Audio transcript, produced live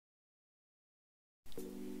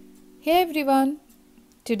Hey everyone!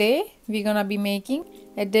 Today we're gonna be making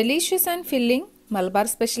a delicious and filling Malabar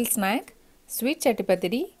special snack, sweet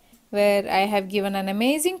chattipathiri, where I have given an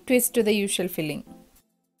amazing twist to the usual filling.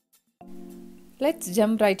 Let's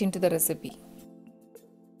jump right into the recipe.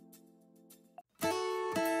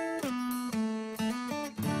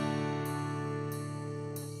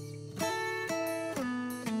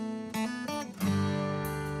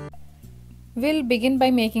 We'll begin by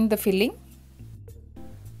making the filling.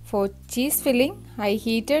 For cheese filling, I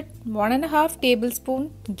heated 1.5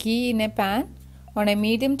 tablespoon ghee in a pan on a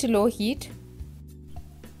medium to low heat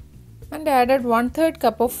and added 1/3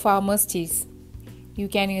 cup of farmer's cheese. You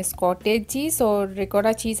can use cottage cheese or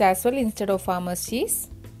ricotta cheese as well instead of farmer's cheese.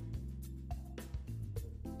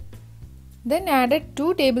 Then added 2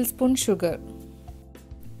 tablespoons sugar.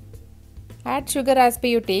 Add sugar as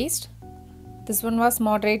per your taste. This one was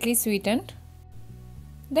moderately sweetened.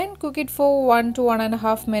 Then cook it for 1 to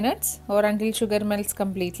 1.5 minutes or until sugar melts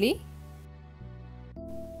completely.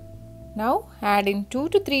 Now add in 2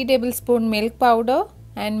 to 3 tablespoons milk powder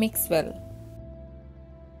and mix well.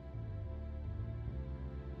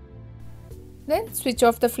 Then switch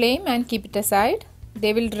off the flame and keep it aside.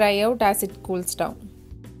 They will dry out as it cools down.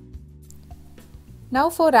 Now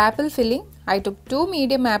for apple filling, I took 2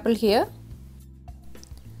 medium apple here.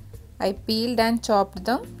 I peeled and chopped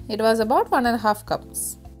them. It was about 1.5 cups.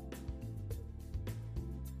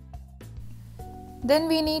 Then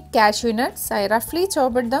we need cashew nuts. I roughly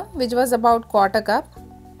chopped them, which was about 1/4 cup.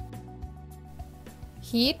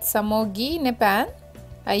 Heat some more ghee in a pan.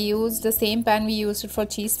 I used the same pan we used for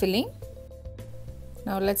cheese filling.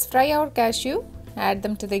 Now let's fry our cashew. Add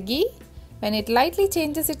them to the ghee. When it lightly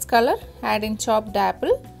changes its color, add in chopped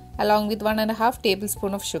apple along with 1.5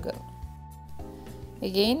 tablespoons of sugar.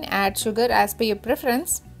 Again, add sugar as per your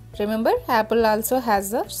preference. Remember, apple also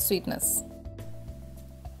has the sweetness.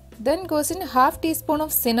 Then goes in half teaspoon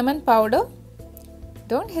of cinnamon powder.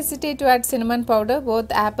 Don't hesitate to add cinnamon powder.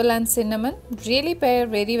 Both apple and cinnamon really pair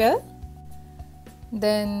very well.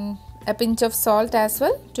 Then a pinch of salt as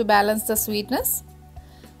well to balance the sweetness.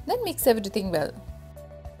 Then mix everything well.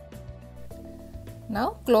 Now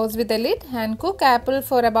close with the lid and cook apple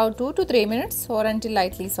for about 2 to 3 minutes or until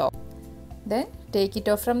lightly soft. Then take it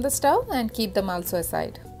off from the stove and keep them also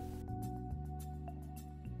aside.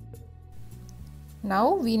 Now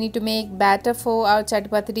we need to make batter for our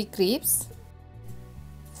chattipathiri crepes.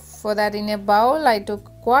 For that, in a bowl I took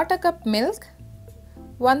 1/4 cup milk,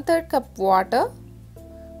 1/3 cup water,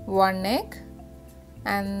 1 egg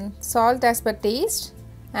and salt as per taste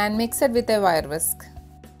and mix it with a wire whisk.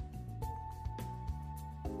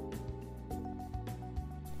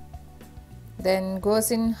 Then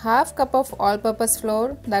goes in half cup of all-purpose flour,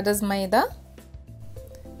 that is maida,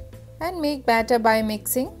 and make batter by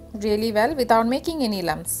mixing really well without making any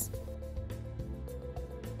lumps.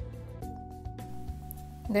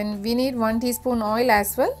 Then we need 1 teaspoon oil as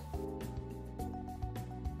well.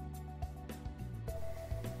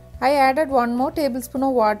 I added 1 more tablespoon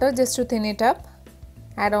of water just to thin it up.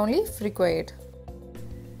 Add only if required.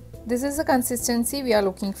 This is the consistency we are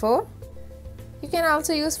looking for. You can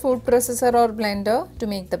also use food processor or blender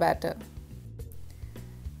to make the batter.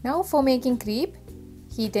 Now for making crepe,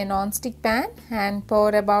 heat a non-stick pan and pour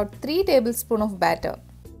about 3 tablespoons of batter.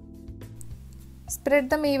 Spread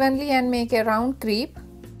them evenly and make a round crepe.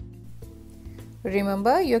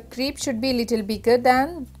 Remember, your crepe should be a little bigger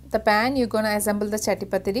than the pan you're gonna assemble the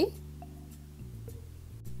chattipathiri.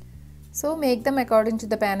 So make them according to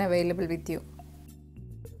the pan available with you.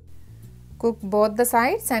 Cook both the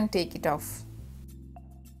sides and take it off.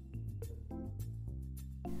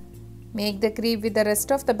 Make the crepe with the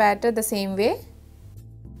rest of the batter the same way.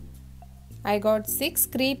 I got 6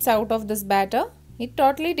 crepes out of this batter. It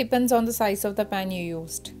totally depends on the size of the pan you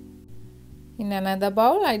used. In another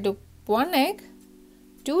bowl, I took 1 egg,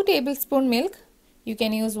 2 tablespoons milk. You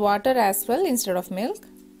can use water as well instead of milk.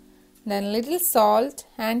 Then little salt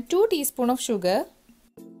and 2 teaspoons of sugar.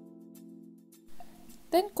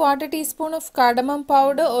 Then 1/4 teaspoon of cardamom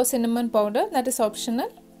powder or cinnamon powder, that is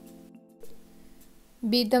optional.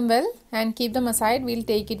 Beat them well and keep them aside. We'll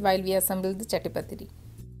take it while we assemble the chattipathiri.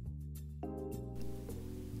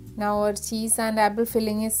 Now our cheese and apple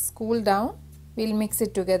filling is cooled down. We'll mix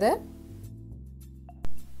it together.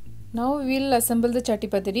 Now we'll assemble the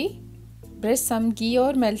chattipathiri. Brush some ghee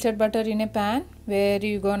or melted butter in a pan where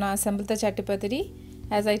you're gonna assemble the chattipathiri.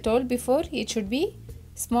 As I told before, it should be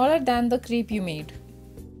smaller than the crepe you made.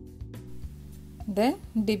 Then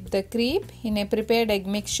dip the crepe in a prepared egg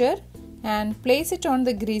mixture and place it on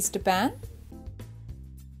the greased pan.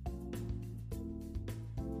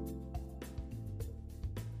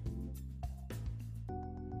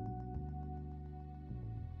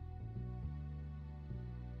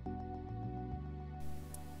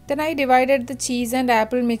 Then I divided the cheese and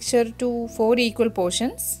apple mixture to 4 equal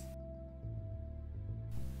portions.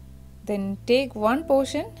 Then take one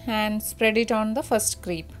portion and spread it on the first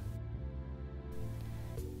crepe.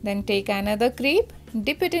 Then take another crepe,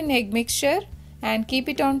 dip it in egg mixture and keep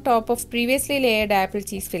it on top of previously layered apple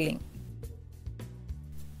cheese filling.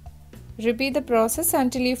 Repeat the process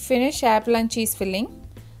until you finish apple and cheese filling,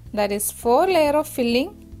 that is 4 layers of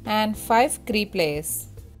filling and 5 crepe layers.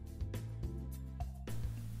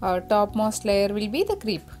 Our topmost layer will be the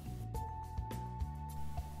crepe.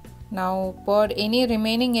 Now pour any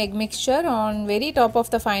remaining egg mixture on very top of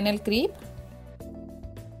the final crepe.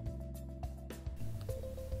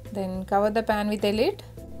 Then cover the pan with a lid.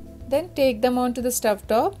 Then take them onto the stove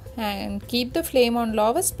top and keep the flame on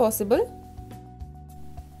lowest possible.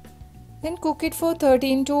 Then cook it for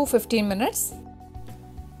 13 to 15 minutes.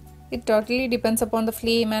 It totally depends upon the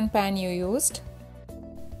flame and pan you used.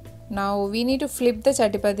 Now we need to flip the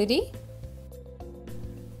chatti pathiri.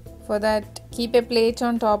 For that, keep a plate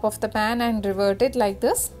on top of the pan and revert it like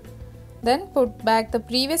this. Then put back the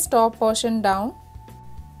previous top portion down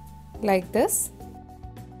like this.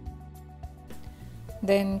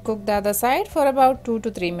 Then cook the other side for about 2 to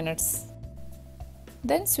 3 minutes.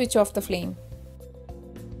 Then switch off the flame.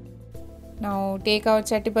 Now take our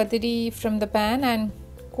chatti pathiri from the pan and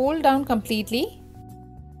cool down completely.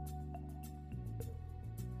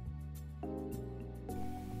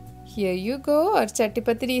 Here you go, our chatti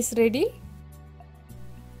pathiri is ready.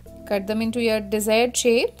 Cut them into your desired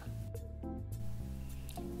shape.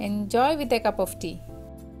 Enjoy with a cup of tea.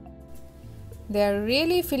 They are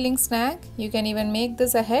really filling snack. You can even make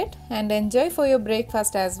this ahead and enjoy for your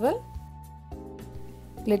breakfast as well.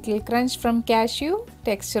 Little crunch from cashew,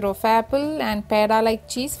 texture of apple and peda like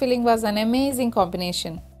cheese filling was an amazing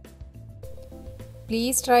combination.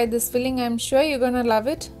 Please try this filling, I'm sure you're gonna love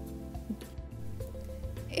it.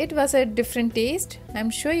 It was a different taste. I'm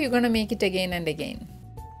sure you're gonna make it again and again.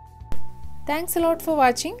 Thanks a lot for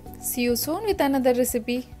watching. See you soon with another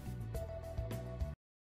recipe.